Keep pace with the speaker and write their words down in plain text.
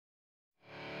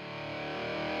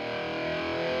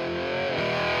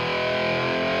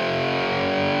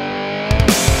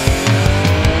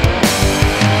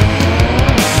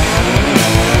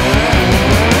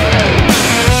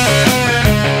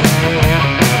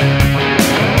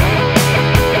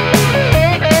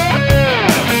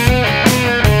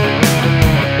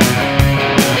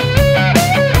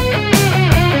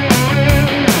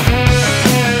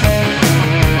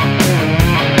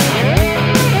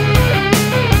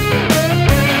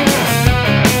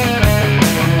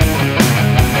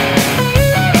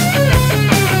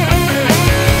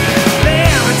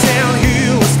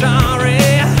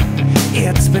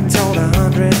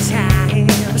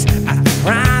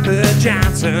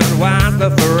Simon was the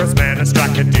first man to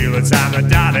strike a deal inside the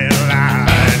dotted line.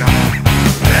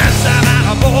 And Simon,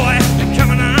 a boy,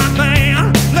 becoming a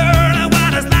man, learning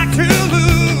what it's like to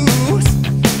lose.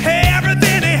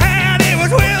 Everything he had, he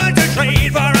was willing to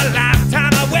trade for a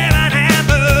lifetime of wearing and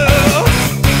moves.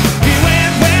 He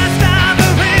went west down the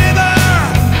river,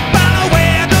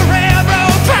 following the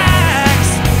railroad tracks.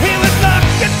 He was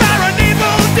looking for an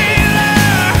evil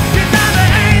dealer. He thought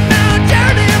there ain't no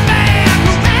journeyman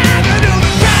who ever knew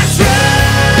the crossroads.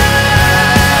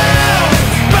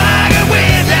 Bargain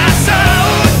with our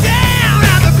souls down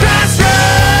at the crossroads.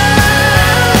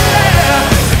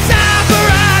 It's time for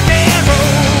rock and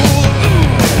roll.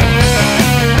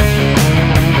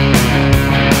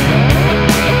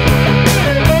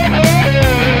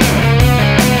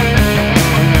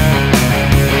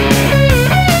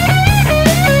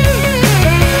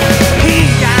 He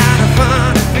got a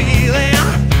funny feeling,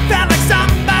 felt like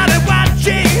somebody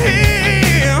watching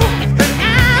him. And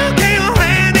out came a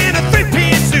man in a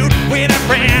three-piece suit with a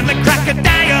friendly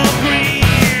crocodile grin.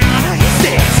 He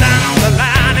said, "Sign on the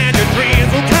line and your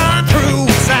dreams will come true."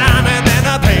 Sign and then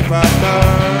the paper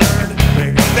burned.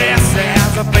 Because this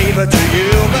is a favor to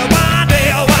you, but one day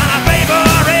I want a favor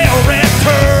he'll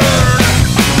return.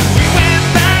 We went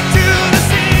back to the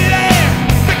city,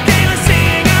 became a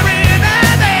singer in the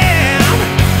band.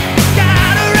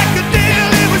 Got a record deal,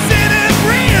 it was sitting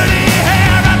really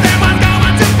hard. Everything was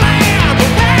going to plan,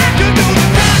 but back to the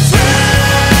crossroads.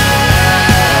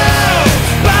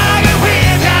 Bargain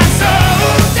with our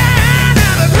souls down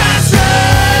at the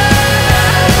crossroads.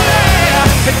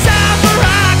 It's time for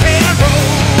rock and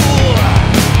roll.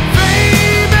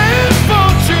 Fame and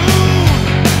fortune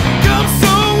come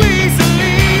so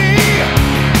easily.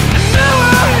 And now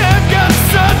I have got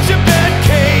such a bad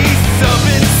case of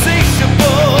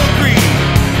insatiable greed.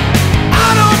 I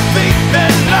don't think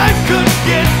that life could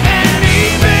get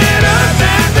any better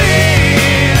than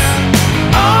this.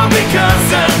 All because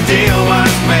a deal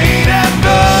was made at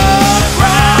the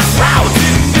Crossroads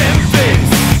in Memphis.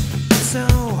 So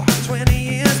 20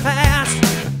 years passed,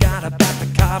 forgot about the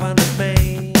covenant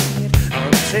made,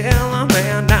 until a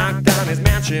man knocked on his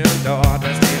mansion door,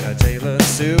 dressed in a tailored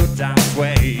suit on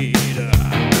suede.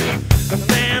 The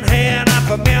man had a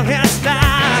familiar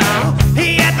style.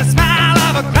 He had the smile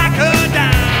of a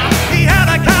crocodile.